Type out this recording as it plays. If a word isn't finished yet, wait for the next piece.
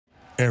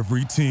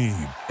Every team,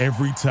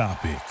 every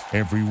topic,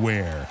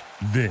 everywhere.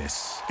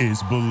 This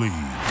is Believe.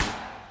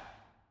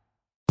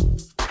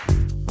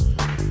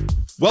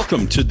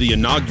 Welcome to the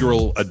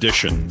inaugural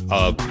edition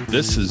of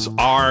This Is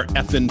Our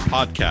Effin'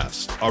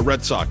 Podcast, a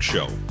Red Sox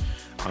show.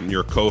 I'm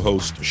your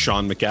co-host,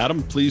 Sean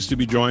McAdam. Pleased to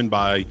be joined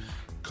by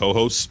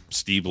co-host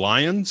Steve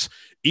Lyons.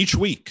 Each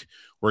week,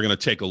 we're going to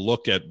take a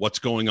look at what's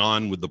going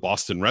on with the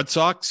Boston Red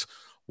Sox,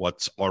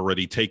 what's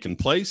already taken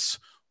place,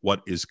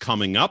 what is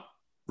coming up,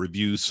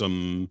 review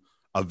some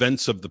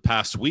events of the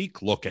past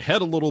week, look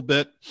ahead a little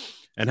bit,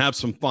 and have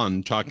some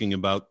fun talking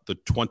about the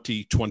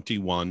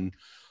 2021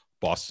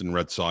 Boston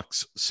Red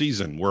Sox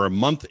season. We're a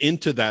month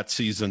into that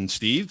season,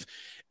 Steve,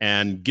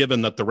 and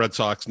given that the Red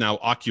Sox now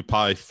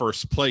occupy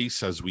first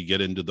place as we get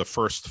into the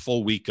first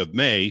full week of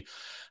May,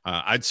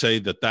 I'd say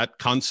that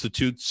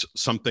constitutes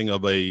something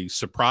of a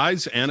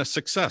surprise and a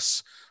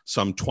success,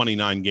 some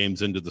 29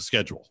 games into the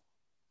schedule.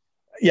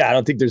 Yeah, I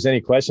don't think there's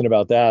any question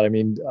about that. I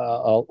mean,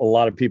 a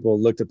lot of people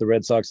looked at the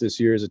Red Sox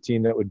this year as a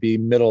team that would be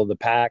middle of the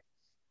pack.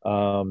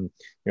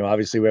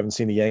 Obviously we haven't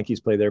seen the Yankees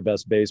play their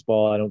best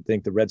baseball. I don't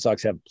think the Red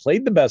Sox have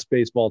played the best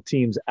baseball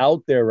teams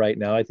out there right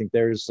now. I think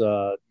there's,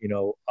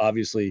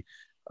 obviously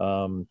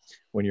when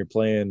you're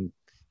playing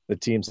the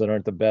teams that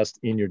aren't the best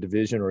in your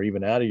division or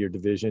even out of your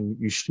division,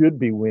 you should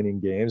be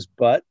winning games,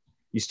 but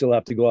you still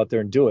have to go out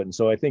there and do it. And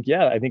so I think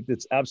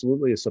it's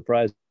absolutely a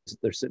surprise that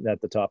they're sitting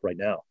at the top right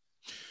now.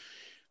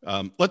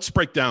 Let's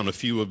break down a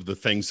few of the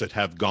things that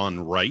have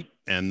gone right.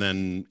 And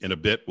then in a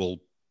bit,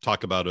 we'll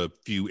talk about a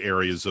few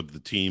areas of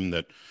the team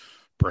that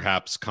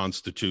perhaps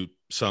constitute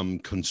some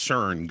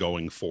concern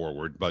going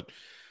forward. But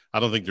I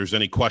don't think there's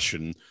any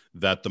question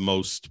that the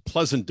most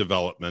pleasant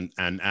development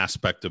and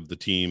aspect of the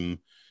team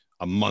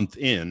a month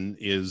in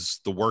is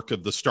the work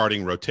of the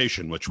starting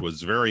rotation, which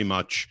was very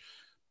much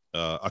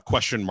a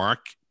question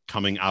mark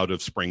coming out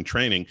of spring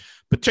training,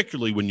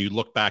 particularly when you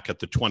look back at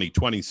the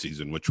 2020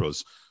 season, which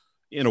was,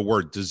 in a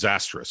word,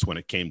 disastrous when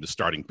it came to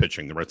starting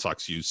pitching. The Red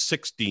Sox used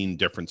 16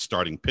 different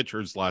starting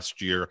pitchers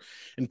last year,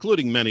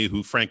 including many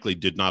who frankly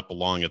did not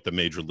belong at the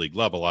major league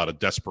level out of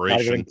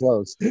desperation. Not even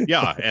close.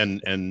 Yeah.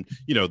 And,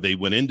 they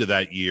went into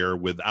that year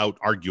without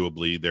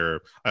arguably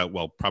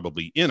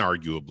probably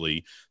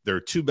inarguably their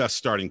two best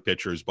starting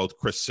pitchers, both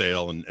Chris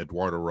Sale and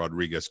Eduardo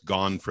Rodriguez,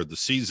 gone for the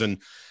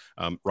season.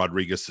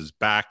 Rodriguez is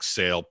back.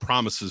 Sale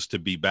promises to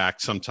be back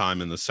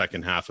sometime in the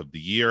second half of the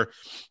year.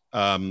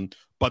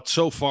 But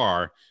so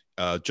far,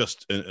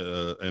 just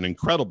an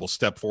incredible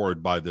step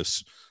forward by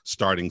this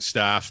starting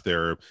staff.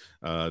 Their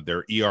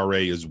ERA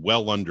is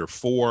well under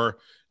 4.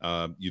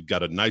 You've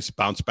got a nice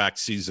bounce back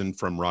season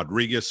from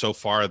Rodriguez so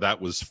far.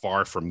 That was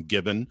far from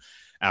given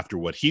after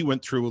what he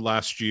went through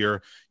last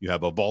year. You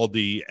have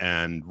Eovaldi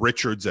and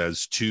Richards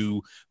as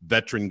two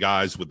veteran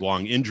guys with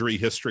long injury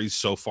histories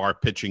so far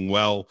pitching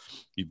well.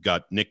 You've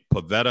got Nick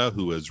Pivetta,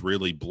 who has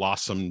really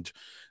blossomed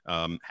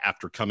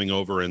after coming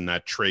over in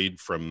that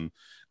trade from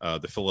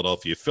the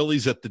Philadelphia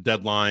Phillies at the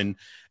deadline,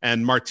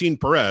 and Martin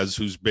Perez,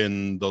 who's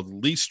been the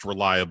least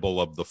reliable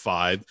of the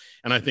 5.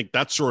 And I think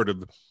that sort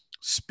of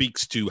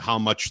speaks to how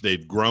much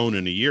they've grown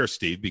in a year,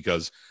 Steve,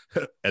 because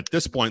at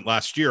this point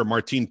last year,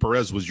 Martin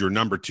Perez was your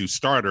number 2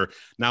 starter.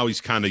 Now he's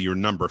kind of your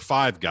number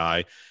 5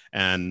 guy.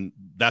 And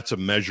that's a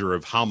measure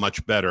of how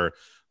much better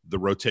the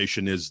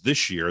rotation is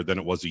this year than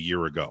it was a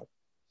year ago.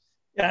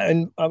 Yeah.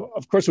 And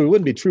of course we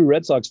wouldn't be true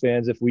Red Sox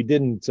fans if we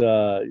didn't,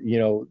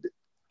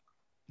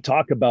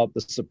 talk about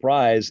the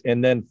surprise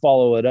and then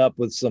follow it up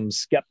with some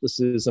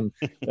skepticism,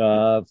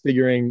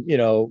 figuring,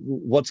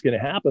 what's going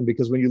to happen.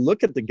 Because when you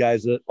look at the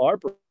guys that are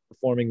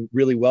performing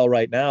really well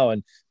right now,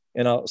 and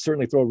I'll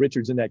certainly throw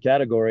Richards in that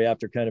category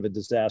after kind of a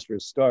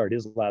disastrous start.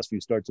 His last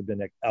few starts have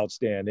been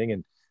outstanding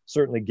and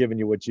certainly given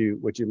you what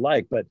you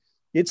like. But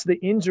it's the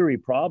injury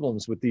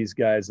problems with these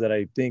guys that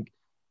I think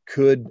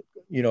could,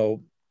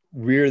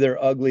 rear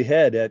their ugly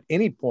head at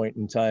any point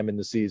in time in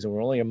the season.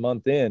 We're only a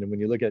month in. And when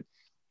you look at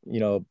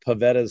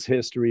Pivetta's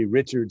history,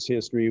 Richard's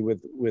history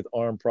with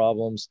arm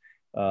problems.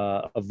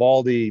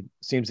 Eovaldi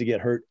seems to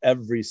get hurt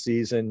every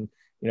season,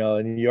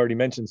 and you already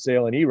mentioned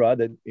Sale and Erod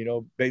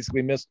that,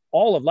 basically missed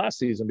all of last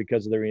season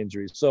because of their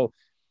injuries. So,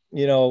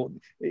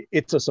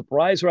 it's a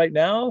surprise right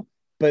now,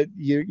 but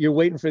you're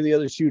waiting for the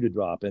other shoe to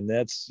drop. And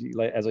that's,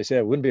 like, as I said,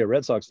 I wouldn't be a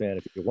Red Sox fan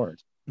if you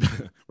weren't.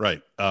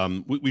 Right.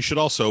 We should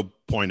also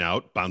point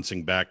out,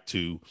 bouncing back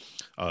to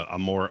a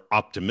more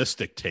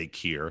optimistic take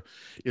here,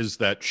 is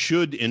that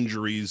should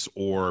injuries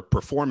or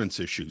performance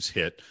issues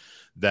hit,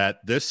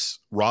 that this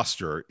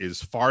roster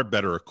is far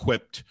better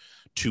equipped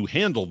to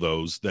handle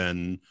those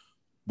than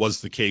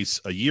was the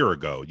case a year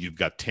ago. You've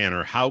got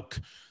Tanner Houck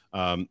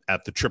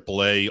at the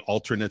AAA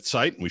alternate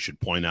site. And we should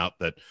point out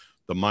that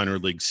the minor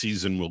league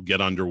season will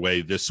get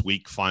underway this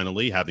week,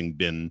 finally, having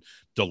been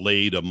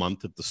delayed a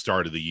month at the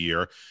start of the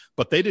year.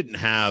 But they didn't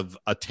have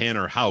a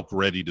Tanner Houck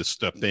ready to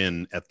step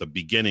in at the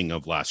beginning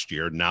of last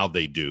year. Now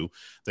they do.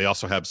 They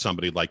also have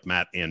somebody like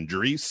Matt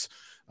Andriese,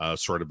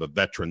 sort of a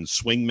veteran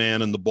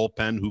swingman in the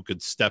bullpen who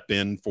could step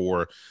in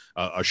for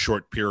a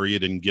short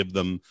period and give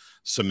them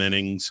some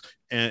innings.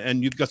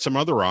 And you've got some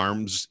other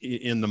arms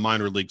in the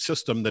minor league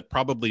system that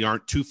probably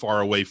aren't too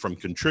far away from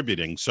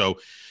contributing. So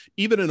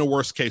even in a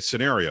worst case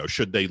scenario,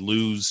 should they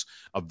lose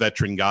a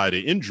veteran guy to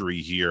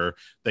injury here,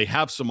 they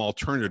have some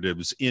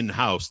alternatives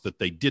in-house that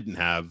they didn't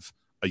have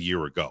a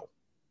year ago.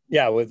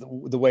 Yeah, with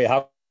the way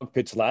Houck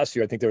pitched last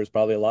year, I think there was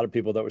probably a lot of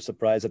people that were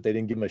surprised that they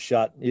didn't give him a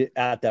shot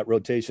at that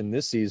rotation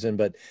this season,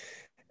 but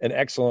an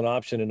excellent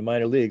option in the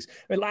minor leagues.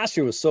 I mean, last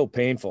year was so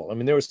painful. I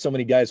mean, there were so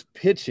many guys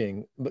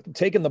pitching, but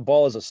taking the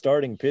ball as a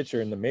starting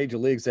pitcher in the major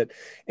leagues that,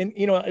 and,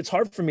 you know, it's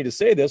hard for me to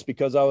say this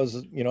because I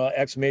was, you know,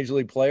 ex-major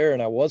league player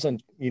and I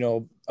wasn't, you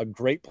know, a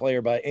great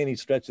player by any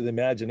stretch of the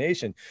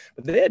imagination,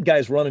 but they had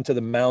guys running to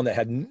the mound that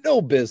had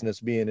no business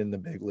being in the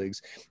big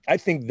leagues. I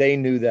think they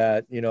knew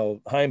that, you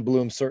know, Chaim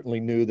Bloom certainly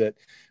knew that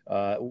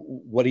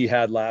what he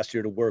had last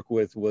year to work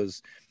with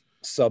was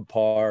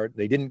subpar.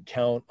 They didn't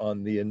count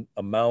on the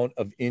amount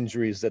of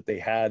injuries that they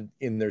had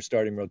in their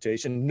starting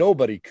rotation.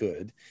 Nobody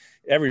could.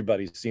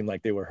 Everybody seemed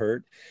like they were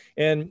hurt.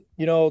 And,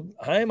 you know,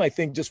 Chaim, I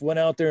think, just went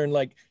out there and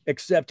like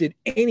accepted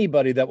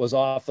anybody that was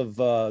off of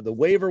the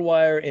waiver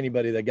wire,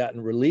 anybody that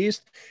gotten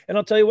released. And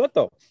I'll tell you what,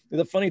 though,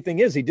 the funny thing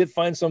is he did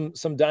find some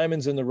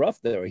diamonds in the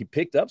rough there. He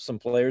picked up some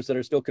players that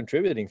are still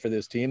contributing for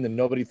this team and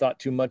nobody thought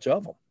too much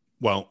of them.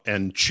 Well,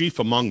 and chief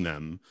among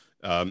them,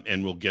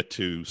 and we'll get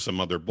to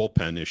some other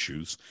bullpen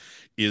issues,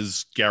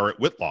 is Garrett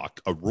Whitlock,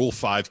 a Rule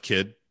 5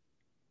 kid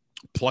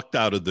plucked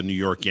out of the New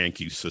York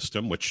Yankees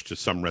system, which to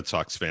some Red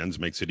Sox fans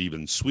makes it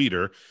even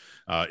sweeter.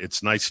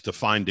 It's nice to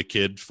find a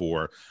kid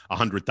for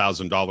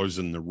 $100,000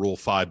 in the Rule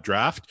 5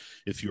 draft.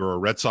 If you're a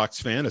Red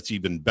Sox fan, it's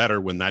even better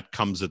when that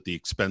comes at the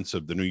expense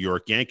of the New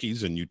York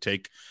Yankees and you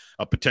take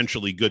a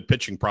potentially good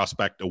pitching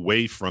prospect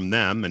away from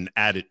them and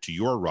add it to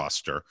your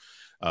roster.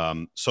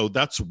 So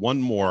that's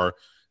one more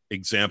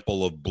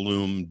example of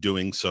Bloom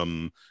doing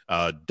some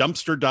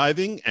dumpster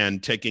diving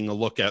and taking a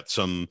look at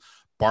some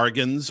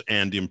bargains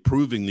and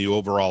improving the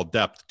overall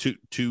depth.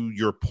 To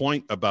your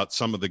point about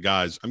some of the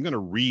guys, I'm going to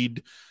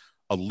read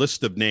a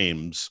list of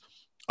names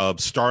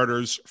of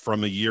starters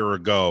from a year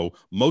ago,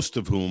 most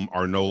of whom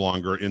are no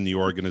longer in the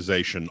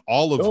organization.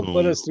 Don't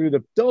put us through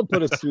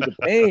the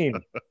pain.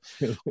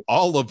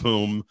 All of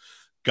whom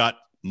got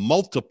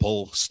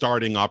multiple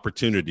starting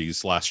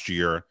opportunities last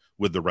year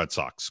with the Red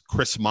Sox.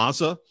 Chris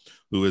Mazza,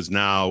 who is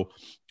now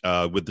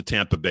with the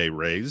Tampa Bay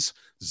Rays.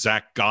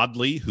 Zach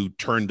Godley, who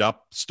turned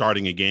up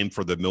starting a game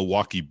for the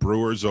Milwaukee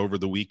Brewers over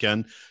the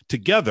weekend.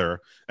 Together,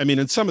 I mean,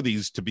 and some of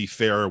these, to be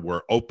fair,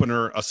 were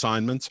opener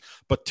assignments,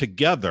 but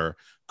together,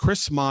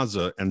 Chris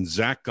Mazza and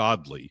Zach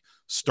Godley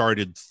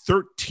started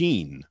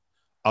 13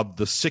 of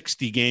the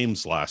 60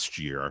 games last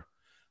year.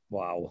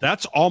 Wow.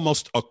 That's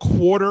almost a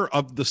quarter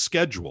of the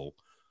schedule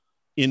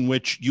in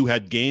which you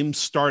had games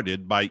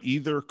started by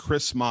either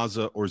Chris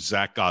Mazza or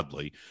Zach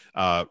Godley.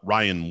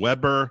 Ryan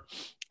Weber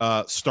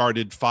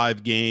started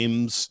 5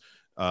 games.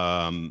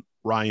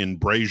 Ryan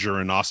Brazier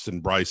and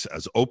Austin Bryce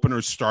as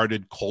openers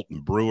started.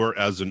 Colton Brewer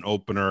as an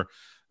opener.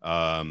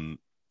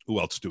 Who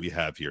else do we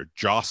have here?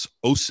 Josh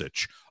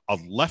Osich, a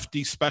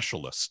lefty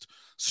specialist,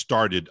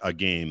 started a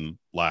game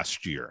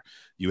last year.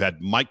 You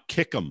had Mike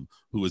Kickham,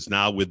 who is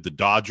now with the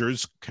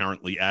Dodgers,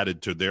 currently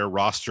added to their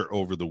roster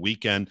over the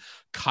weekend.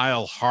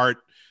 Kyle Hart,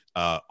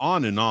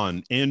 on and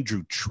on.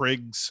 Andrew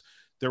Triggs.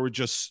 There were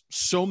just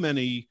so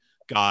many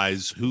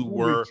guys who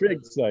were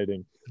Triggs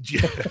sighting.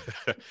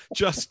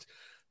 Just,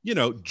 you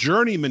know,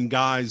 journeyman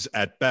guys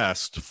at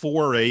best,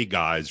 4A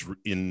guys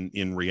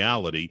in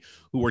reality,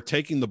 who were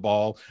taking the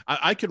ball.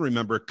 I can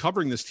remember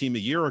covering this team a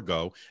year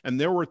ago, and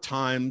there were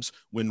times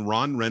when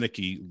Ron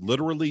Renicky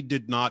literally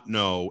did not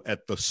know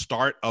at the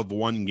start of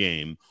one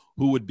game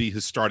who would be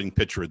his starting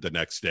pitcher the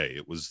next day.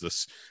 It was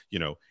this, you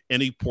know,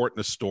 any port in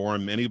a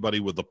storm, anybody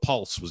with a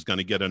pulse was going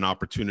to get an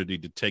opportunity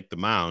to take the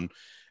mound.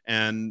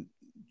 And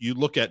you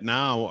look at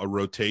now a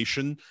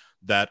rotation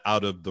that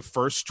out of the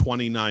first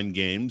 29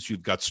 games,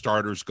 you've got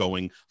starters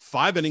going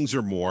 5 innings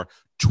or more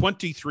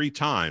 23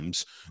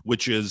 times,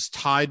 which is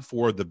tied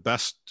for the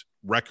best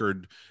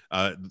record,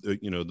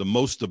 the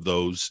most of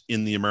those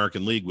in the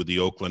American League with the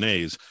Oakland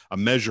A's, a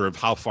measure of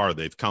how far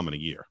they've come in a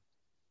year.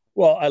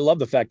 Well, I love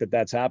the fact that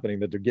that's happening,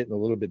 that they're getting a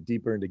little bit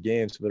deeper into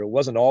games, but it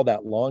wasn't all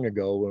that long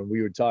ago when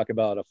we would talk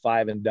about a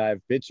 5 and dive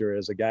pitcher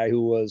as a guy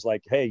who was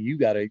like, hey, you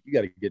got to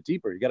get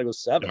deeper. You got to go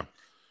 7. Yeah.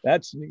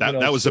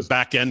 That was a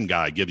back end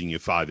guy giving you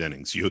 5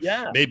 innings.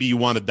 Maybe you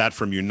wanted that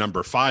from your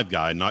number 5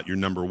 guy, not your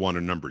number 1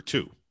 or number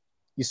 2.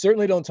 You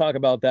certainly don't talk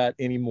about that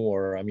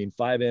anymore. I mean,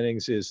 5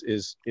 innings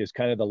is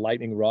kind of the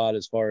lightning rod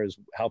as far as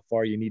how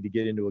far you need to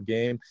get into a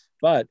game.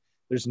 But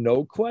there's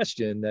no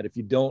question that if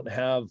you don't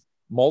have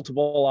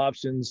multiple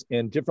options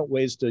and different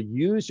ways to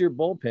use your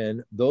bullpen,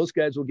 those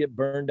guys will get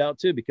burned out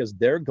too, because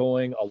they're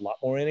going a lot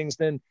more innings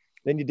than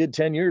you did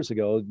 10 years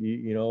ago.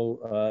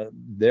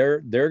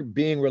 They're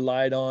being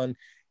relied on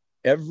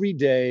every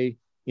day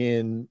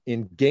in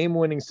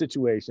game-winning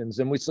situations.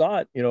 And we saw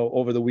it,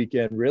 over the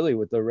weekend, really,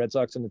 with the Red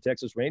Sox and the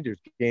Texas Rangers,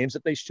 games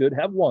that they should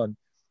have won.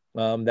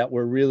 that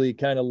were really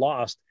kind of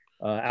lost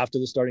after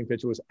the starting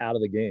pitcher was out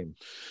of the game.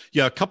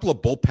 Yeah, a couple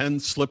of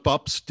bullpen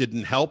slip-ups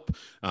didn't help.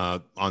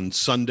 On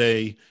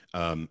Sunday,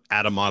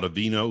 Adam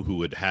Ottavino,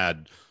 who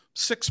had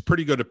 6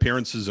 pretty good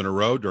appearances in a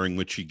row during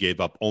which he gave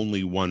up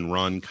only 1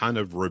 run, kind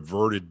of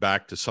reverted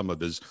back to some of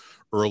his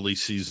early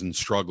season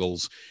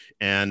struggles.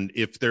 And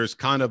if there's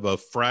kind of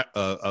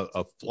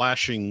a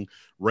flashing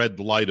red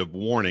light of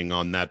warning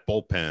on that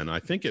bullpen, I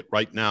think it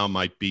right now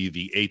might be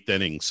the 8th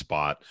inning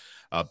spot.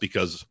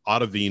 Because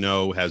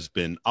Ottavino has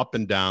been up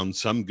and down,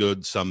 some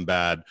good, some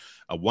bad.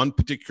 One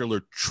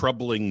particular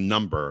troubling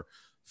number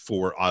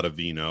for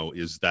Ottavino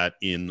is that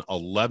in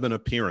 11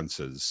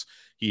 appearances,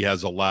 he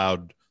has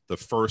allowed the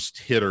first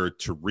hitter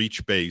to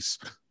reach base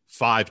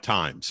 5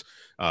 times.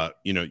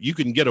 You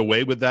can get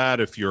away with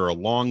that if you're a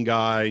long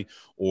guy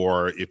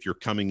or if you're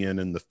coming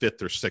in the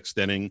 5th or 6th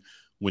inning.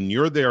 When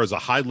you're there as a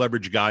high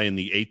leverage guy in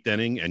the 8th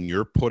inning and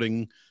you're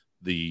putting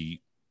the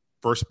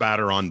first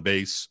batter on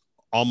base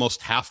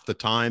almost half the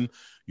time,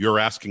 you're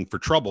asking for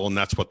trouble. And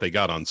that's what they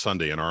got on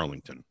Sunday in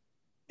Arlington.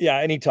 Yeah.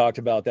 And he talked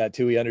about that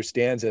too. He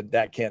understands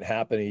that can't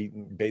happen. He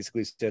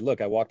basically said,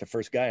 look, I walked the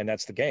first guy and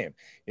that's the game,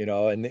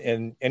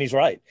 and he's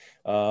right.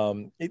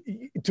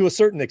 To a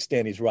certain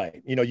extent, he's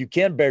right. You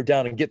can bear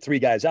down and get 3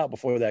 guys out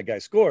before that guy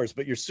scores,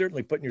 but you're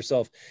certainly putting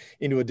yourself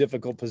into a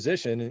difficult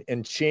position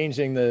and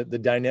changing the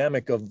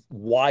dynamic of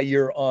why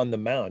you're on the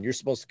mound. You're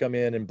supposed to come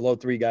in and blow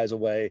 3 guys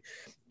away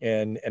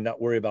and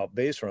not worry about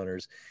base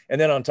runners. And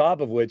then on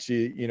top of which,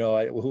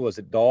 who was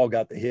it? Dahl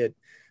got the hit.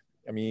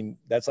 I mean,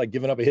 that's like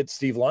giving up a hit to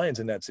Steve Lyons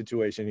in that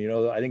situation.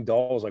 I think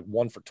Dahl was like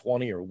 1 for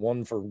 20 or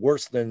 1 for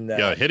worse than that.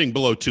 Yeah, hitting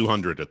below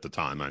 200 at the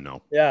time, I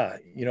know. Yeah,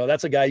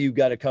 that's a guy you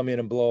got to come in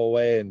and blow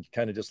away, and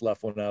kind of just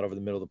left one out over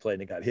the middle of the plate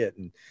and it got hit.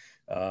 And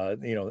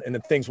and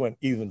then things went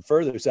even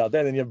further south.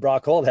 Then you have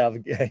Brock Holt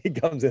he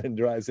comes in and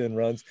drives in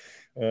runs.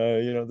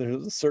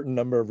 There's a certain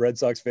number of Red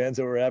Sox fans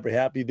that were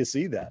happy to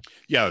see that.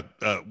 Yeah,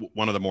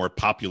 one of the more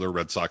popular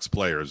Red Sox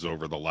players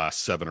over the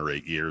last 7 or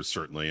 8 years.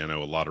 Certainly, I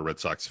know a lot of Red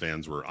Sox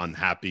fans were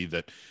unhappy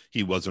that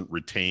he wasn't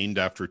retained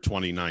after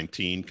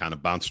 2019. Kind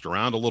of bounced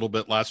around a little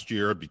bit last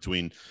year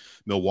between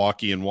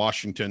Milwaukee and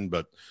Washington,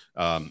 but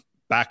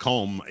back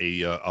home,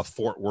 a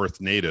Fort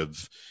Worth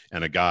native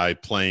and a guy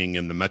playing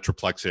in the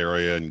Metroplex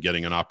area and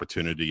getting an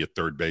opportunity at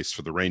third base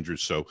for the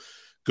Rangers. So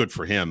good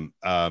for him.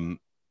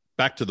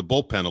 Back to the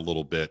bullpen a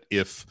little bit.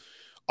 If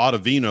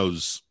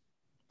Ottavino's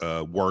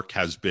work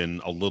has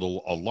been a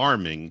little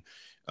alarming,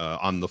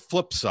 on the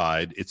flip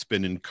side, it's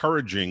been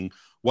encouraging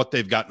what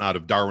they've gotten out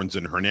of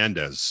Darwinzon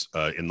Hernandez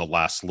in the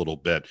last little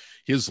bit.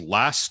 His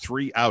last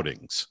 3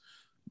 outings,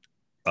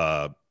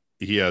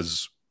 he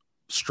has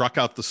struck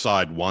out the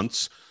side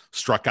once,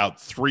 struck out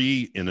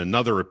 3 in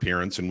another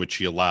appearance in which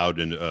he allowed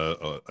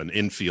an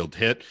infield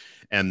hit.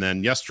 And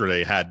then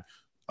yesterday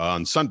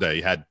on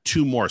Sunday had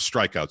 2 more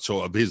strikeouts.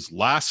 So of his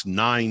last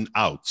 9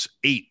 outs,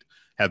 8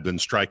 have been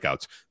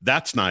strikeouts.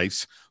 That's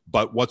nice.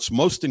 But what's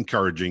most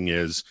encouraging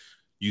is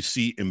you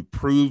see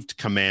improved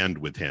command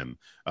with him.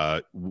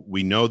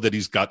 We know that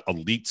he's got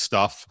elite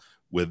stuff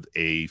with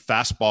a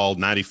fastball,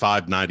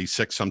 95,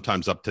 96,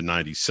 sometimes up to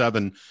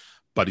 97,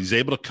 but he's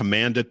able to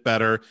command it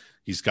better.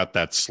 He's got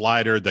that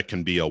slider that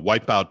can be a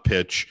wipeout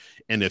pitch.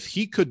 And if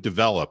he could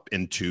develop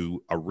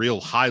into a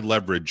real high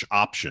leverage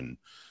option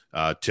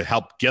to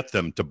help get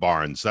them to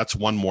Barnes, that's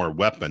one more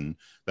weapon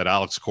that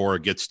Alex Cora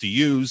gets to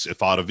use. If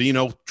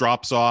Ottavino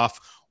drops off,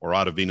 or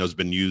Ottavino's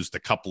been used a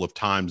couple of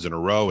times in a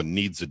row and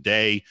needs a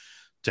day,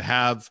 to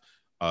have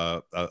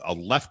a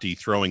lefty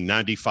throwing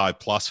 95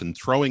 plus and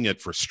throwing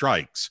it for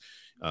strikes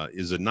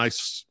is a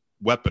nice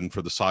weapon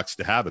for the Sox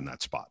to have in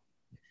that spot.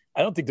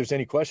 I don't think there's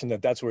any question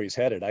that that's where he's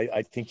headed.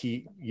 I think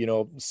he,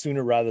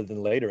 sooner rather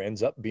than later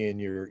ends up being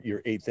your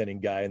 8th inning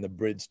guy in the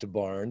bridge to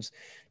Barnes,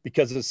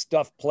 because his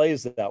stuff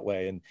plays that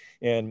way.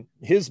 And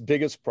his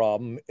biggest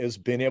problem is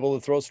being able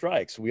to throw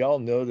strikes. We all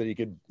know that he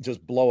could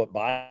just blow it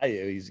by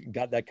you. He's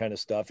got that kind of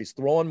stuff. He's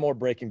throwing more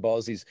breaking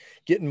balls. He's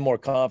getting more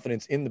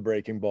confidence in the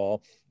breaking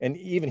ball. And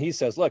even he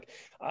says, look,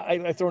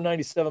 I throw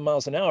 97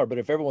 miles an hour, but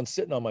if everyone's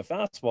sitting on my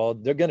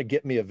fastball, they're going to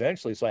get me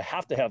eventually. So I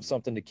have to have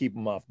something to keep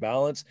them off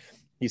balance.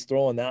 He's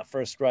throwing that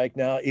for a strike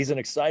now. He's an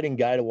exciting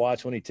guy to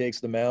watch when he takes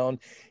the mound.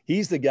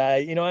 He's the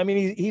guy,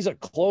 he's a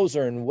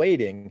closer in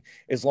waiting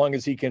as long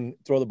as he can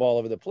throw the ball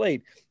over the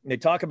plate. And they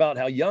talk about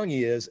how young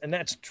he is, and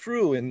that's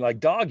true in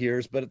like dog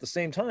years, but at the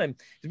same time,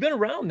 he's been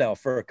around now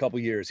for a couple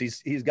of years.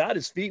 He's got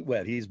his feet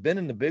wet. He's been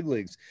in the big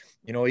leagues.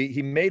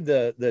 He made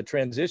the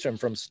transition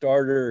from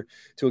starter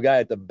to a guy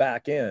at the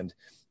back end.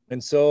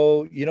 And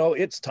so,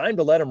 it's time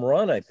to let him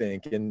run, I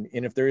think. And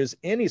if there is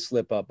any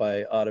slip up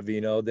by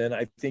Ottavino, then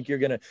I think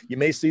you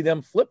may see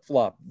them flip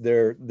flop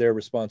their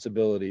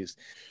responsibilities,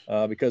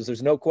 because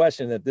there's no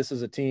question that this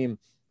is a team,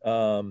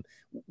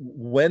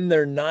 when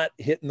they're not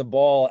hitting the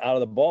ball out of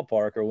the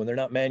ballpark, or when they're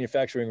not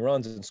manufacturing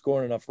runs and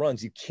scoring enough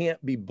runs, you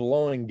can't be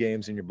blowing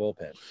games in your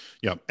bullpen.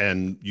 Yeah.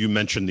 And you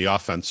mentioned the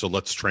offense. So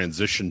let's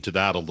transition to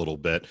that a little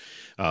bit.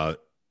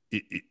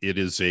 it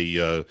is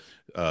a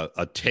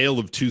tale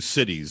of two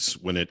cities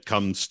when it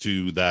comes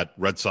to that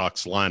Red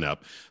Sox lineup.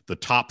 The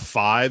top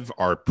five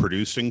are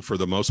producing for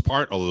the most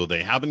part, although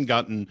they haven't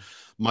gotten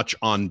much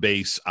on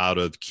base out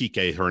of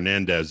Kike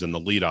Hernandez in the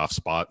leadoff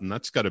spot, and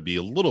that's got to be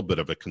a little bit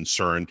of a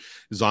concern.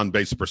 His on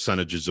base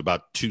percentage is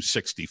about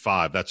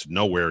 265. That's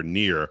nowhere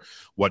near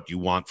what you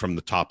want from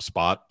the top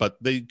spot, but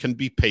they can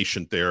be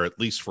patient there at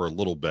least for a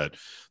little bit.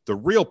 The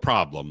real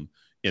problem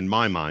in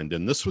my mind,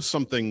 and this was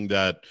something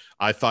that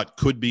I thought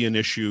could be an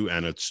issue,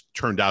 and it's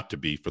turned out to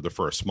be for the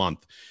first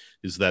month,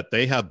 is that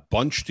they have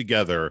bunched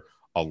together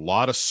a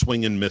lot of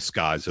swing and miss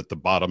guys at the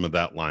bottom of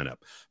that lineup.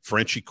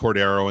 Franchy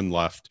Cordero in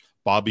left,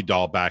 Bobby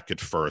Dahlback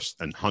at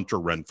first, and Hunter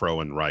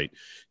Renfroe in right.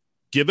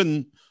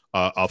 Given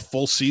a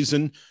full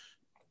season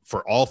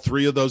for all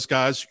three of those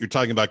guys, you're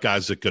talking about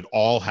guys that could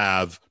all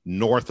have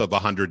north of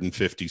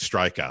 150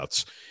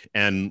 strikeouts.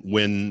 And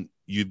when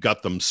you've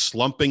got them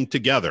slumping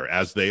together,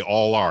 as they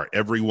all are,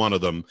 every one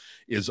of them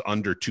is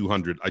under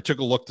 200. I took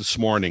a look this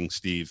morning,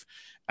 Steve,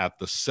 at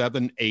the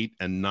 7, 8,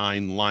 and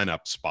 9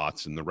 lineup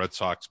spots in the Red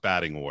Sox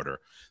batting order.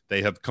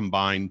 They have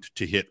combined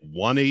to hit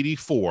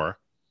 184,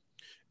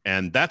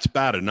 and that's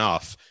bad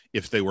enough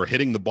if they were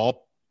hitting the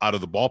ball out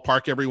of the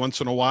ballpark every once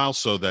in a while,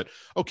 so that,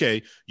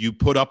 okay, you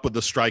put up with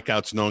the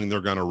strikeouts knowing they're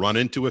going to run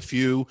into a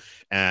few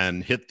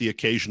and hit the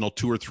occasional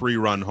 2 or 3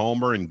 run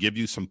homer and give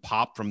you some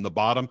pop from the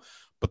bottom.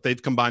 But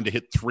they've combined to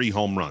hit 3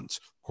 home runs.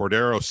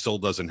 Cordero still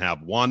doesn't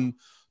have one.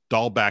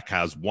 Dahlback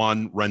has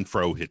 1.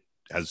 Renfroe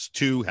has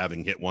 2,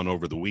 having hit 1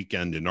 over the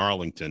weekend in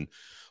Arlington.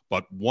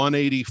 But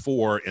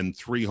 184 and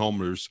 3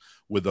 homers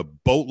with a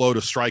boatload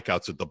of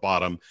strikeouts at the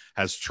bottom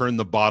has turned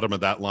the bottom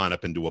of that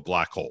lineup into a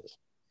black hole.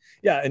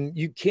 Yeah, and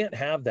you can't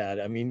have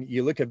that. I mean,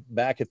 you look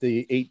back at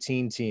the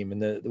 18 team,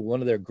 and the one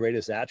of their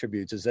greatest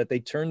attributes is that they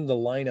turned the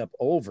lineup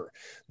over.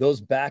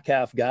 Those back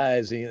half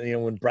guys,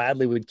 when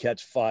Bradley would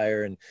catch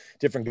fire and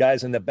different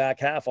guys in the back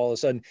half, all of a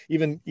sudden,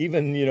 even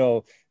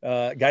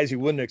guys you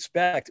wouldn't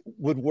expect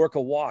would work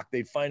a walk.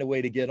 They'd find a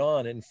way to get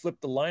on and flip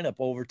the lineup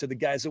over to the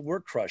guys that were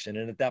crushing.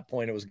 And at that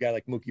point, it was a guy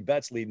like Mookie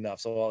Betts leading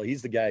off. So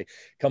he's the guy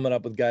coming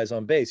up with guys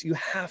on base. You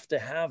have to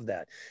have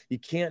that. You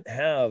can't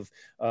have,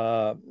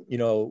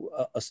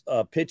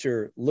 a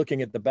pitcher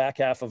looking at the back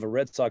half of a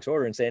Red Sox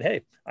order and saying,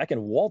 hey, I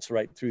can waltz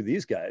right through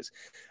these guys.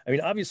 I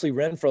mean, obviously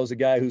Renfroe's a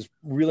guy who's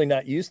really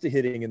not used to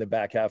hitting in the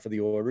back half of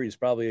the order. He's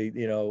probably,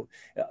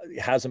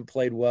 hasn't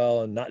played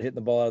well and not hitting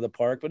the ball out of the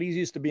park, but he's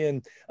used to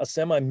being a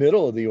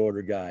semi-middle of the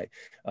order guy.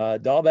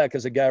 Dahlback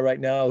is a guy right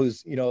now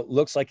who's,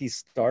 looks like he's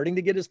starting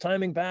to get his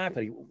timing back,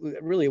 but he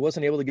really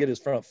wasn't able to get his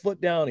front foot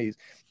down.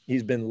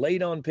 He's been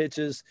late on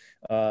pitches,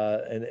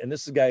 and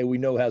this is a guy we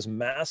know has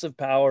massive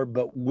power,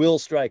 but will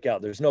strike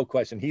out. There's no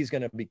question he's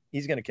going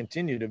to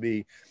continue to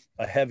be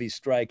a heavy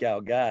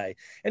strikeout guy.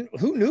 And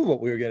who knew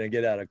what we were going to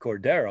get out of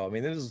Cordero? I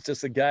mean, this is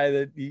just a guy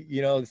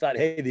that thought,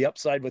 hey, the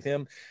upside with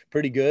him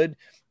pretty good,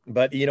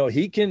 but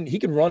he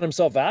can run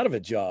himself out of a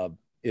job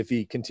if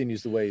he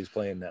continues the way he's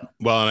playing now.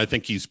 Well, and I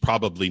think he's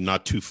probably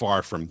not too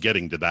far from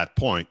getting to that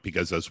point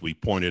because, as we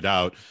pointed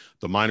out,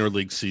 the minor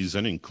league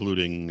season,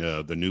 including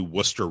the new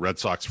Worcester Red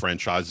Sox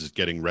franchise, is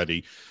getting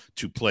ready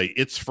to play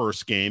its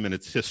first game in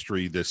its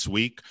history this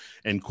week.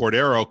 And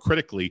Cordero,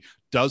 critically,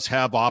 does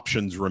have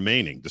options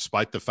remaining,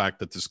 despite the fact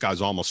that this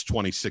guy's almost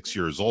 26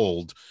 years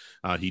old.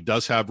 He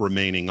does have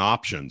remaining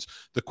options.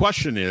 The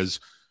question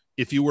is,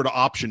 if you were to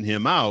option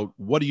him out,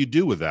 what do you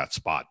do with that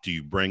spot? Do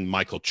you bring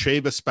Michael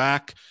Chavis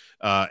back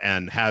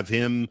and have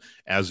him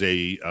as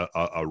a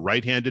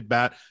right-handed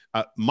bat?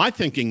 My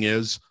thinking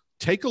is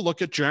take a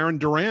look at Jarren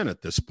Duran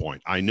at this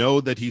point. I know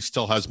that he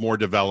still has more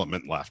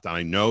development left.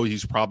 I know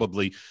he's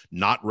probably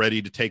not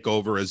ready to take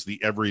over as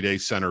the everyday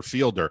center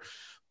fielder,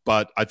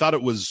 but I thought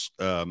it was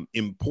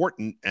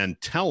important and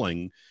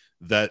telling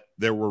that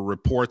there were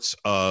reports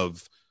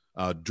of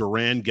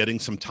Duran getting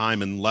some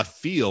time in left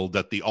field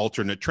at the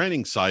alternate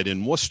training site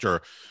in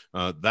Worcester.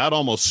 That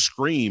almost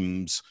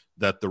screams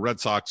that the Red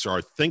Sox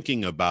are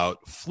thinking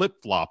about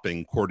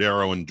flip-flopping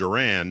Cordero and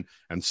Duran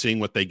and seeing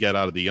what they get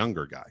out of the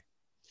younger guy.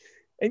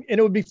 And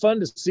it would be fun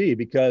to see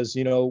because,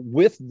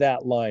 with that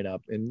lineup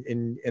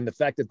and the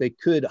fact that they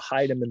could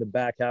hide him in the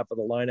back half of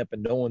the lineup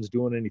and no one's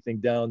doing anything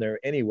down there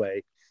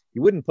anyway,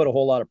 you wouldn't put a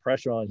whole lot of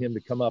pressure on him to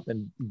come up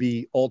and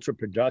be ultra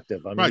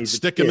productive. I mean, right.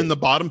 Stick him in the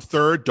bottom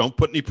third. Don't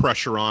put any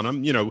pressure on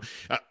him.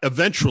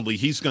 Eventually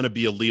he's going to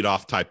be a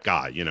leadoff type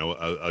guy,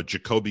 a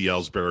Jacoby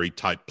Ellsbury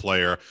type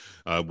player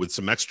with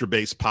some extra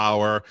base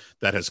power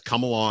that has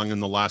come along in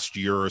the last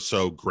year or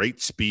so.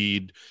 Great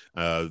speed,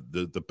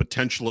 the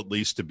potential at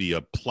least to be a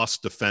plus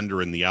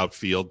defender in the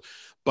outfield.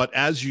 But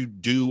as you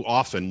do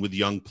often with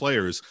young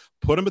players,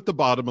 put him at the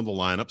bottom of the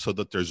lineup so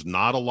that there's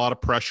not a lot of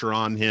pressure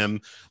on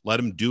him. Let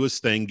him do his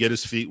thing, get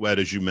his feet wet,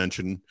 as you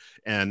mentioned,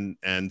 and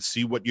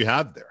see what you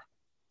have there.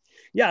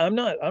 Yeah, I'm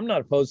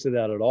not opposed to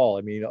that at all.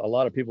 I mean, a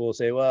lot of people will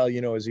say, well,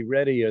 is he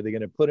ready? Are they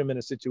going to put him in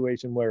a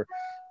situation where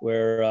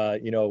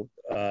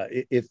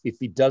if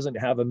he doesn't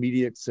have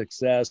immediate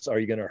success, are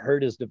you going to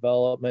hurt his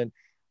development?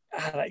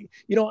 I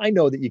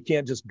know that you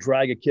can't just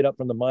drag a kid up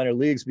from the minor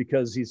leagues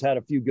because he's had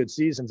a few good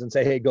seasons and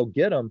say, hey, go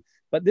get him.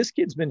 But this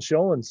kid's been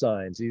showing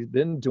signs. He's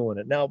been doing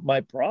it. Now,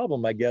 my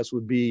problem, I guess,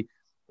 would be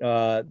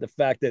the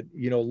fact that,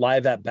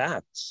 live at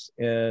bats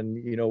and,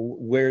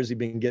 where has he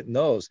been getting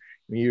those?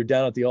 I mean, you're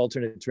down at the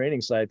alternate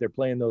training site. They're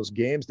playing those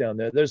games down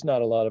there. There's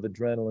not a lot of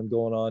adrenaline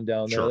going on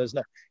down there. Sure. There's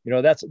not,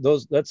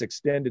 that's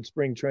extended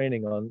spring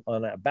training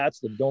on at bats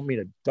that don't mean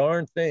a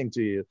darn thing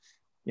to you.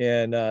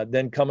 And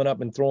then coming up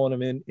and throwing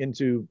them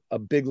into a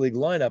big league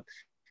lineup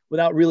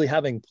without really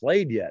having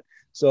played yet.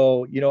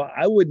 So,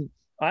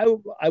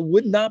 I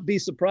would not be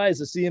surprised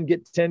to see him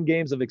get 10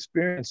 games of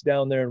experience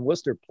down there in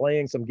Worcester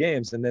playing some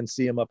games and then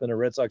see him up in a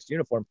Red Sox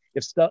uniform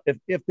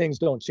if things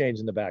don't change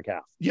in the back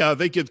half. Yeah,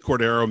 they give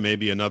Cordero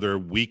maybe another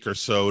week or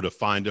so to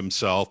find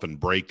himself and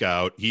break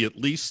out. He at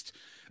least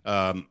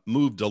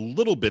moved a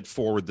little bit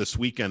forward this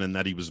weekend in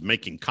that he was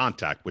making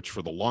contact, which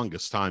for the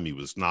longest time he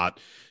was not.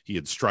 He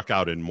had struck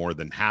out in more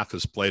than half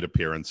his plate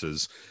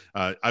appearances.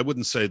 I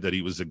wouldn't say that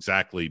he was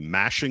exactly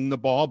mashing the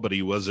ball, but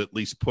he was at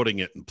least putting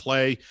it in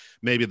play.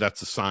 Maybe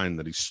that's a sign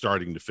that he's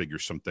starting to figure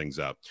some things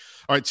out.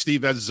 All right,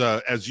 Steve,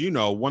 as you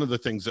know, one of the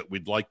things that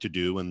we'd like to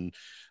do, and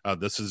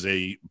this is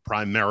a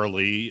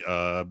primarily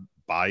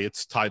by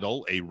its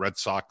title, a Red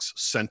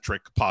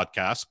Sox-centric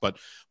podcast, but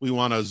we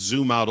want to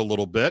zoom out a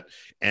little bit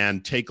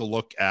and take a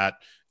look at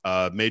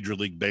Major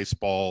League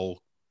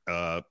Baseball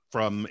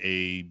from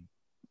a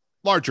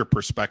larger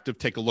perspective,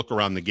 take a look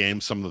around the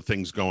game, some of the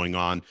things going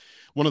on.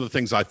 One of the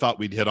things I thought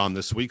we'd hit on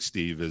this week,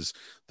 Steve, is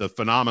the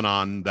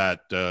phenomenon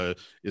that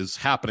is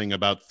happening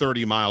about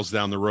 30 miles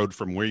down the road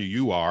from where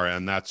you are,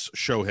 and that's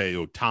Shohei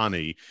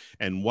Ohtani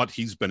and what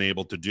he's been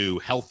able to do,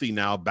 healthy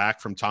now, back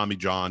from Tommy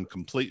John,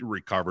 completely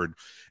recovered,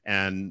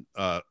 and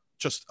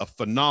just a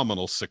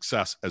phenomenal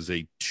success as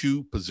a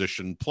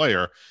two-position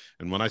player.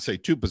 And when I say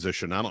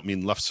two-position, I don't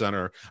mean left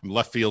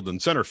field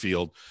and center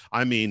field.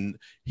 I mean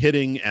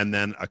hitting and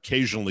then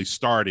occasionally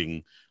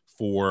starting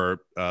for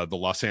the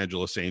Los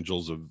Angeles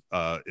Angels in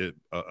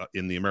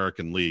the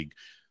American League.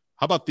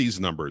 How about these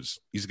numbers?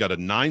 He's got a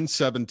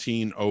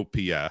 .917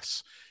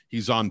 OPS.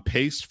 He's on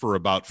pace for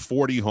about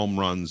 40 home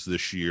runs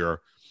this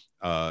year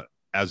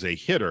as a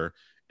hitter.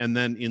 And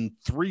then in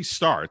 3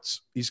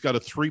 starts, he's got a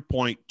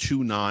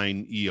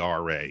 3.29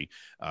 ERA.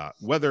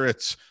 Whether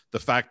it's the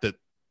fact that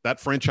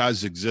that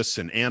franchise exists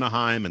in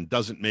Anaheim and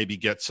doesn't maybe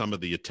get some of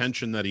the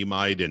attention that he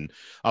might in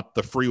up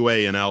the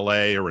freeway in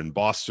LA or in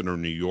Boston or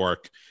New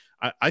York,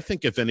 I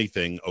think if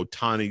anything,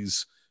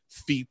 Ohtani's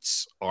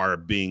feats are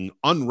being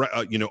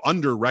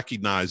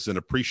under-recognized and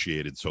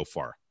appreciated so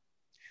far.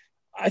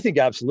 I think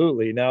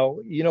absolutely. Now,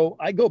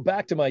 I go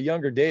back to my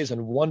younger days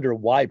and wonder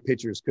why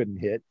pitchers couldn't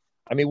hit.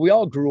 I mean, we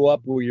all grew up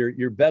where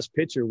your best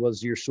pitcher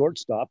was your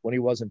shortstop when he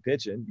wasn't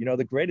pitching.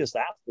 The greatest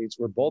athletes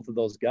were both of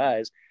those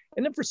guys.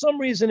 And then for some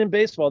reason in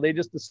baseball, they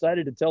just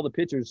decided to tell the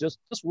pitchers, just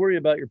worry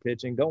about your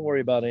pitching. Don't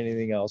worry about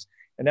anything else.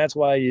 And that's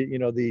why,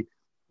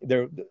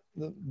 there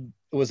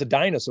was a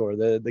dinosaur.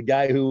 The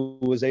guy who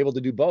was able to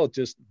do both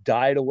just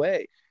died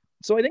away.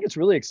 So I think it's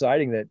really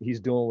exciting that he's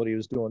doing what he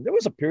was doing. There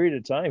was a period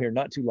of time here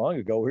not too long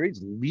ago where he's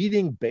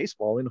leading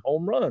baseball in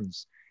home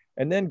runs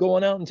and then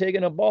going out and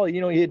taking a ball.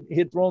 He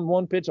had thrown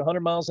one pitch 100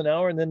 miles an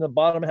hour, and then the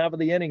bottom half of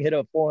the inning hit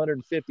a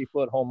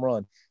 450-foot home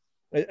run.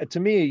 To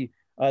me,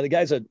 the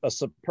guy's a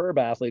superb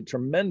athlete,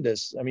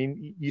 tremendous. I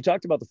mean, you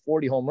talked about the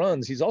 40 home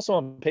runs. He's also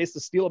on pace to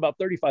steal about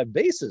 35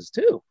 bases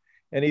too.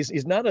 And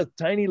he's not a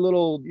tiny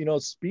little,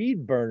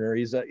 speed burner.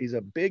 He's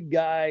a big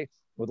guy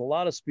with a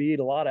lot of speed,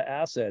 a lot of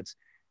assets.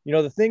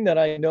 The thing that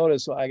I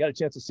noticed, I got a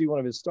chance to see one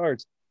of his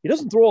starts. He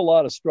doesn't throw a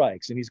lot of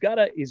strikes, and he's going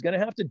to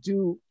have to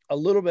do a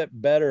little bit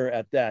better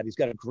at that. He's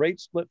got a great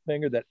split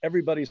finger that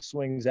everybody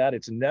swings at.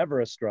 It's never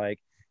a strike.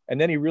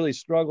 And then he really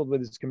struggled with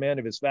his command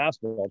of his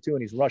fastball too.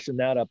 And he's rushing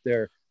that up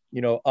there,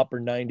 upper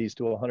 90s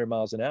to 100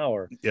 miles an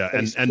hour. Yeah.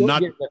 And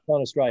not getting a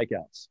ton of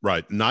strikeouts.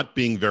 Right. Not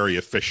being very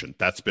efficient.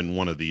 That's been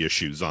one of the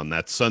issues on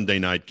that Sunday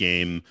night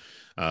game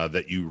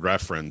that you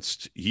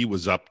referenced. He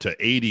was up to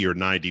 80 or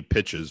 90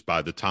 pitches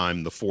by the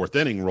time the 4th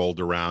inning rolled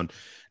around,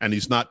 and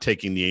he's not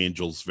taking the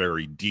Angels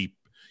very deep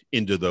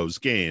into those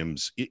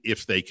games.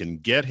 If they can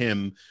get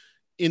him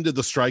into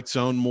the strike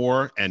zone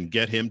more and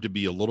get him to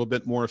be a little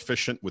bit more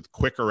efficient with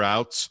quicker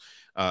outs,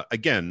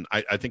 again,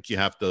 I think you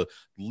have to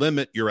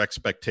limit your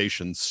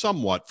expectations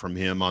somewhat from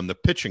him on the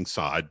pitching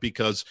side,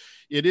 because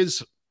it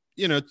is,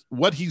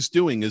 what he's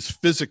doing is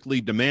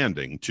physically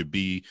demanding to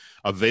be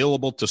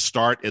available to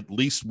start at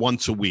least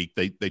once a week.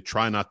 They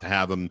try not to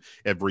have him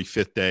every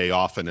 5th day.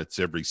 Often it's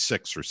every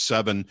 6 or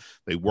 7.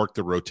 They work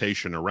the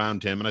rotation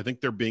around him. And I think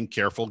they're being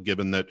careful,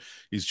 given that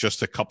he's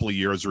just a couple of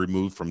years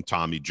removed from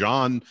Tommy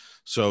John.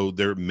 So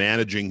they're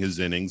managing his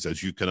innings.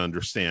 As you can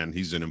understand,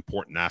 he's an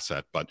important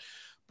asset. But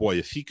boy,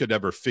 if he could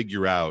ever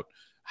figure out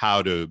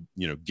how to,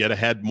 get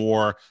ahead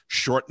more,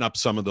 shorten up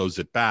some of those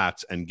at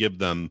bats and give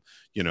them,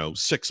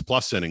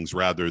 6+ innings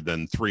rather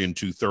than 3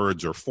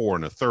 2/3 or 4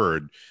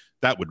 1/3,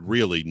 that would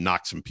really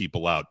knock some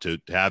people out to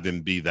have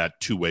him be that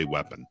two-way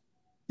weapon.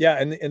 Yeah,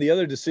 and the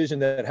other decision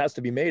that has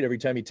to be made every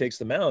time he takes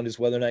the mound is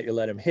whether or not you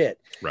let him hit.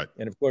 Right.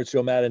 And of course,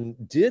 Joe Maddon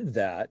did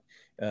that.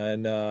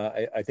 And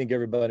I think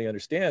everybody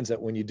understands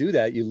that when you do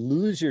that, you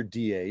lose your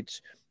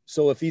DH.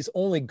 So if he's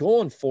only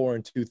going 4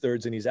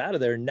 2/3 and he's out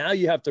of there, now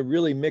you have to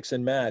really mix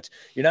and match.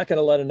 You're not going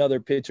to let another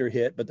pitcher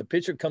hit, but the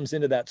pitcher comes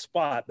into that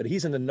spot, but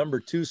he's in the number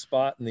 2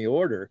 spot in the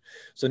order.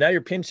 So now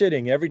you're pinch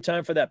hitting every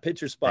time for that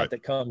pitcher spot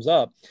that comes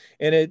up.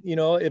 And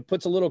it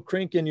puts a little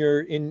crink in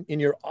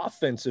your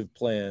offensive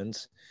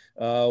plans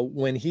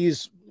when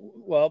he's,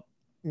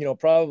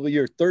 probably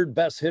your third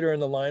best hitter in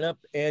the lineup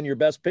and your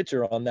best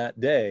pitcher on that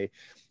day.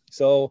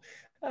 So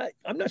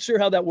I'm not sure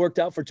how that worked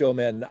out for Joe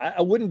Maddon.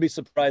 I wouldn't be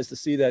surprised to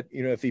see that,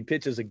 if he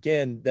pitches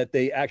again, that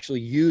they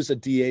actually use a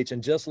DH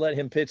and just let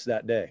him pitch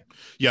that day.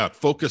 Yeah,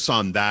 focus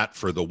on that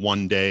for the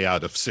one day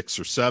out of 6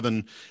 or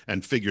 7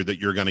 and figure that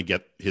you're going to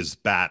get his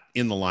bat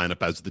in the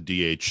lineup as the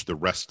DH the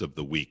rest of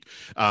the week.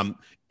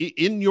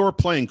 In your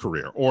playing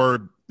career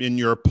or in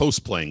your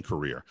post-playing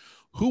career,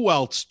 who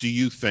else do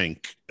you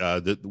think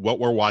that what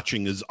we're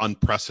watching is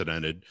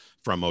unprecedented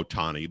from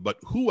Ohtani, but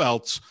who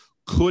else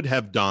could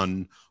have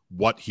done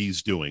what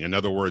he's doing? In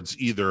other words,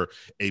 either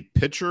a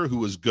pitcher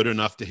who is good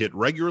enough to hit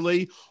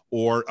regularly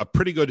or a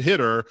pretty good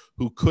hitter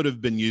who could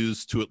have been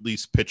used to at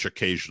least pitch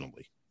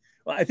occasionally.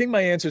 Well, I think my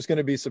answer is going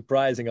to be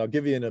surprising. I'll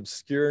give you an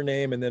obscure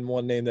name and then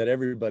one name that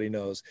everybody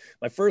knows.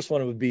 My first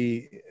one would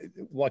be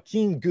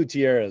Joaquin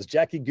Gutierrez,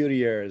 Jackie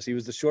Gutierrez. He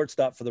was the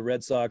shortstop for the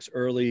Red Sox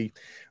early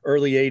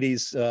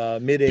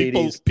 80s, mid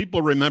 80s.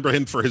 People remember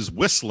him for his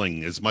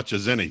whistling as much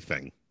as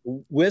anything.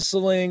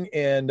 Whistling,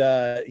 and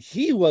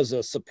he was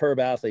a superb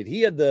athlete.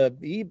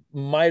 He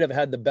might have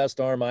had the best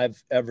arm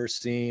I've ever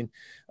seen.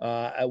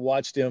 I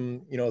watched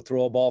him,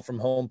 throw a ball from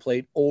home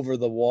plate over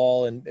the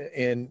wall and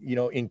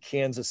in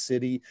Kansas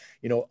City,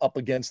 up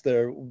against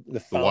the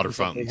water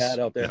fountains they had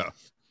out there. Yeah.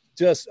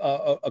 Just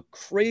a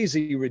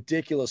crazy,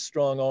 ridiculous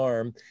strong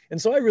arm.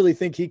 And so I really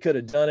think he could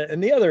have done it.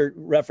 And the other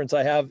reference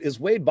I have is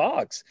Wade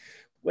Boggs.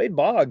 Wade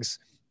Boggs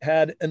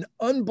had an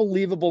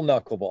unbelievable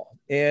knuckleball,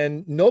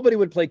 and nobody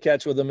would play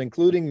catch with him,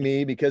 including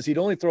me, because he'd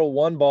only throw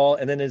one ball,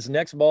 and then his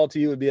next ball to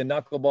you would be a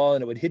knuckleball,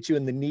 and it would hit you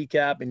in the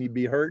kneecap, and you'd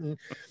be hurting,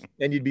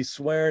 and you'd be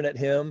swearing at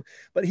him.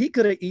 But he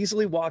could have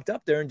easily walked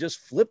up there and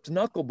just flipped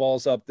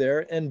knuckleballs up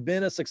there and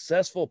been a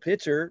successful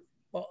pitcher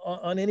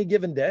on any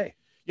given day.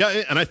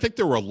 Yeah, and I think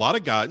there were a lot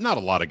of guys, not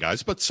a lot of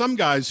guys, but some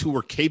guys who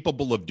were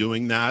capable of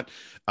doing that.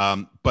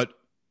 But,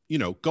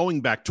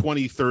 going back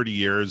 20, 30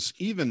 years,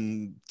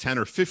 even 10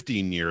 or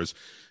 15 years,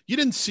 you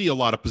didn't see a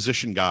lot of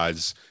position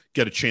guys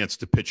get a chance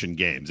to pitch in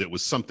games. It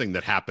was something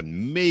that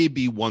happened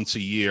maybe once a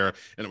year,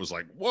 and it was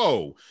like,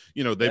 whoa,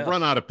 they've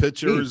run out of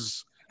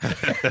pitchers.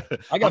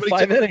 I got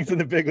 5 innings in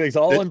the big leagues,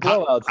 all in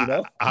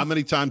blowouts, How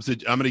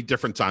many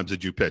different times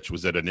did you pitch?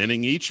 Was it an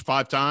inning each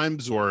 5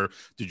 times, or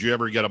did you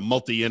ever get a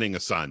multi-inning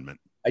assignment?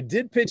 I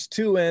did pitch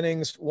 2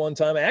 innings one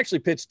time. I actually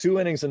pitched 2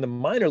 innings in the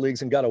minor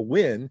leagues and got a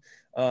win.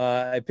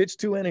 I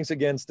pitched 2 innings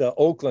against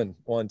Oakland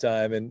one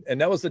time,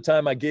 and that was the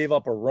time I gave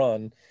up a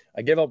run.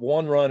 I gave up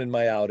 1 run in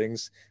my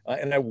outings,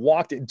 and I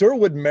walked it.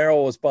 Durwood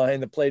Merrill was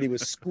behind the plate. He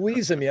was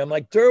squeezing me. I'm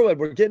like, Durwood,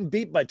 we're getting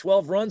beat by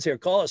 12 runs here.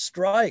 Call a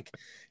strike.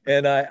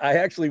 And I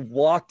actually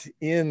walked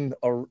in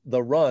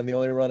the run, the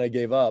only run I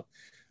gave up.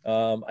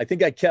 I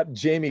think I kept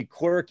Jamie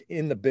Quirk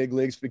in the big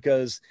leagues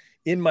because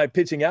in my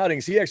pitching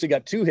outings, he actually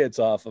got 2 hits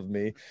off of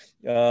me.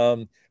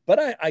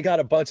 But I got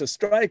a bunch of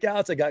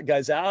strikeouts. I got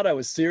guys out. I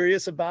was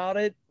serious about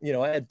it.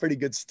 I had pretty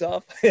good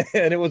stuff,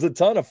 and it was a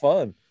ton of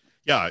fun.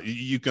 Yeah,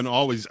 you can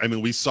always,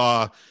 we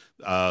saw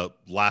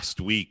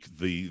last week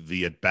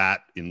the at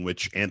bat in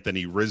which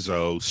Anthony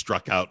Rizzo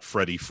struck out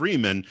Freddie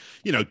Freeman,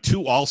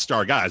 2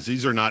 all-star guys.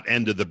 These are not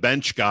end of the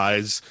bench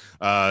guys,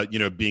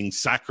 being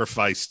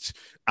sacrificed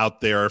out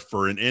there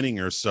for an inning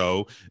or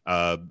so.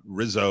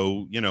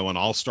 Rizzo, an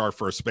all-star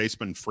first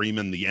baseman,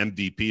 Freeman, the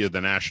MVP of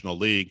the National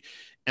League.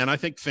 And I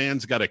think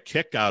fans got a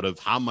kick out of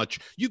how much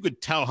you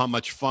could tell how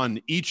much fun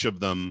each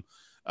of them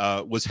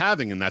was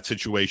having in that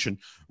situation.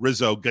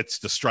 Rizzo gets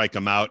to strike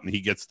him out and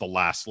he gets the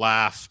last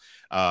laugh.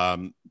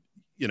 It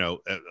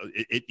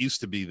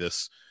used to be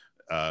this,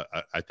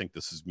 I think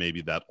this is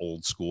maybe that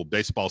old school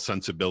baseball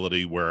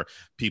sensibility where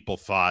people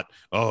thought,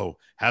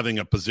 having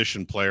a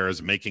position player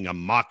is making a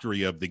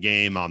mockery of the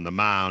game on the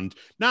mound.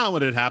 Now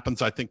when it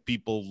happens, I think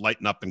people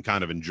lighten up and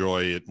kind of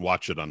enjoy it and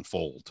watch it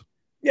unfold.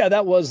 Yeah,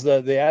 that was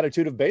the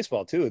attitude of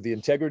baseball too. The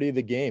integrity of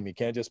the game. You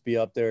can't just be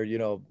up there,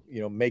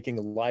 making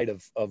light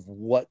of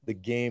what the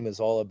game is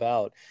all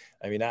about.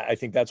 I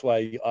think that's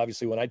why,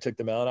 obviously, when I took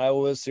them out, I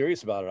was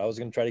serious about it. I was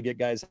going to try to get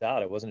guys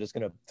out. I wasn't just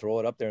going to throw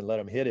it up there and let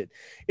them hit it.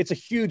 It's a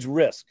huge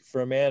risk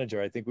for a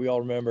manager. I think we all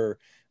remember,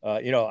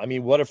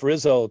 what if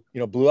Rizzo,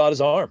 blew out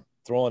his arm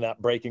throwing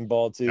that breaking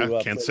ball to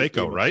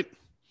Canseco, right?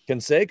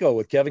 Canseco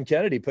with Kevin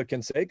Kennedy, put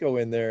Canseco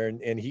in there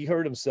and he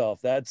hurt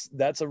himself.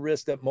 That's a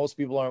risk that most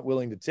people aren't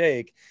willing to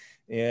take.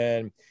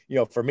 And,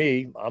 for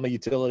me, I'm a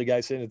utility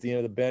guy sitting at the end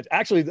of the bench.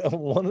 Actually,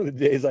 one of the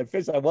days I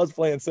pitched, I was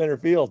playing center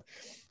field.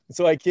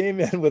 So I came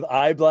in with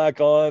eye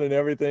black on and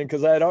everything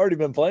because I had already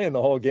been playing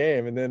the whole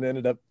game and then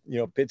ended up,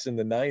 pitching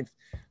the 9th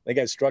I think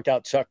I struck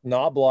out Chuck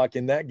Knobloch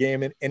in that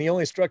game, and he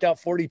only struck out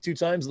 42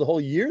 times the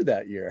whole year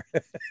that year.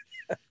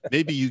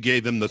 Maybe you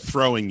gave him the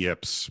throwing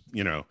yips.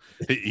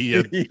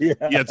 He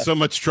had so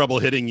much trouble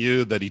hitting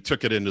you that he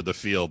took it into the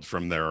field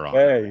from there on.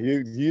 Hey,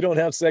 you don't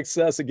have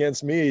success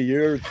against me.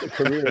 Your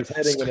career is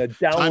heading in a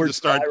downward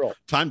spiral.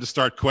 Time to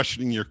start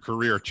questioning your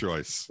career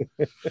choice.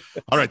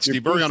 All right,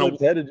 Steve,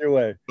 headed your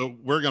way.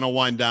 We're gonna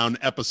wind down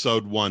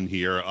episode 1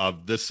 here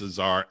of This Is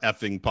Our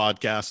Effing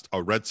Podcast,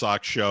 a Red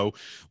Sox show.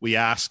 We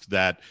ask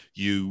that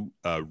you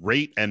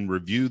rate and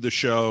review the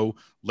show.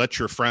 Let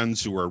your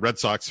friends who are Red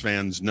Sox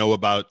fans know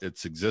about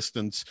its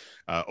existence.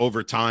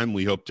 Over time,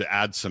 we hope to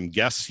add some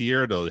guests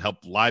here to help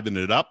liven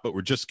it up, but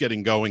we're just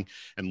getting going,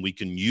 and we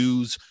can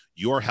use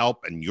your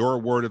help and your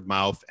word of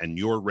mouth and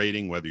your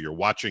rating, whether you're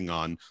watching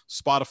on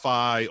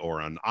Spotify or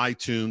on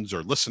iTunes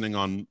or listening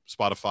on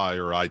Spotify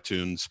or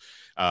iTunes.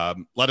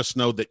 Let us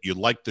know that you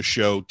like the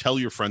show. Tell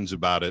your friends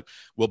about it.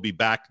 We'll be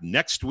back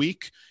next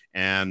week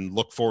and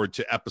look forward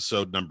to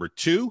episode number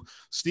 2.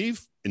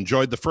 Steve,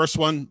 enjoyed the first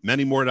one.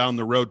 Many more down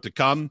the road to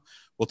come.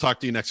 We'll talk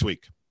to you next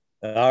week.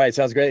 All right.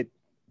 Sounds great.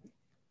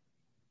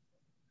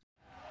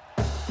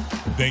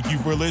 Thank you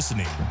for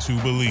listening to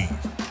Believe.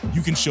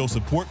 You can show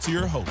support to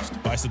your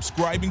host by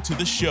subscribing to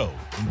the show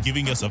and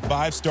giving us a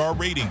 5-star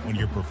rating on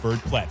your preferred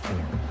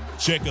platform.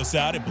 Check us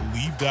out at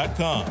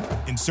Believe.com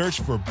and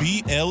search for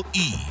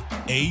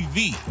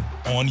BLEAV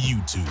on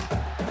YouTube.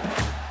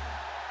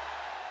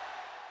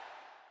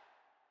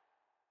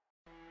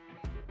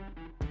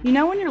 You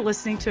know when you're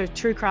listening to a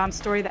true crime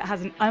story that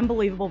has an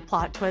unbelievable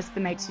plot twist that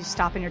makes you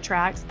stop in your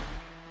tracks?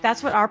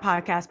 That's what our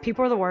podcast,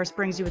 People Are the Worst,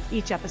 brings you with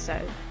each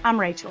episode. I'm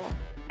Rachel.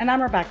 And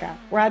I'm Rebecca.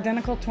 We're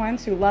identical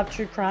twins who love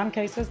true crime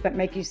cases that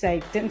make you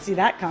say, didn't see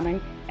that coming,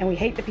 and we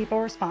hate the people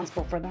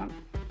responsible for them.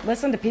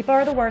 Listen to People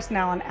Are the Worst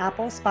now on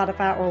Apple,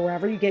 Spotify, or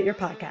wherever you get your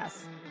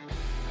podcasts.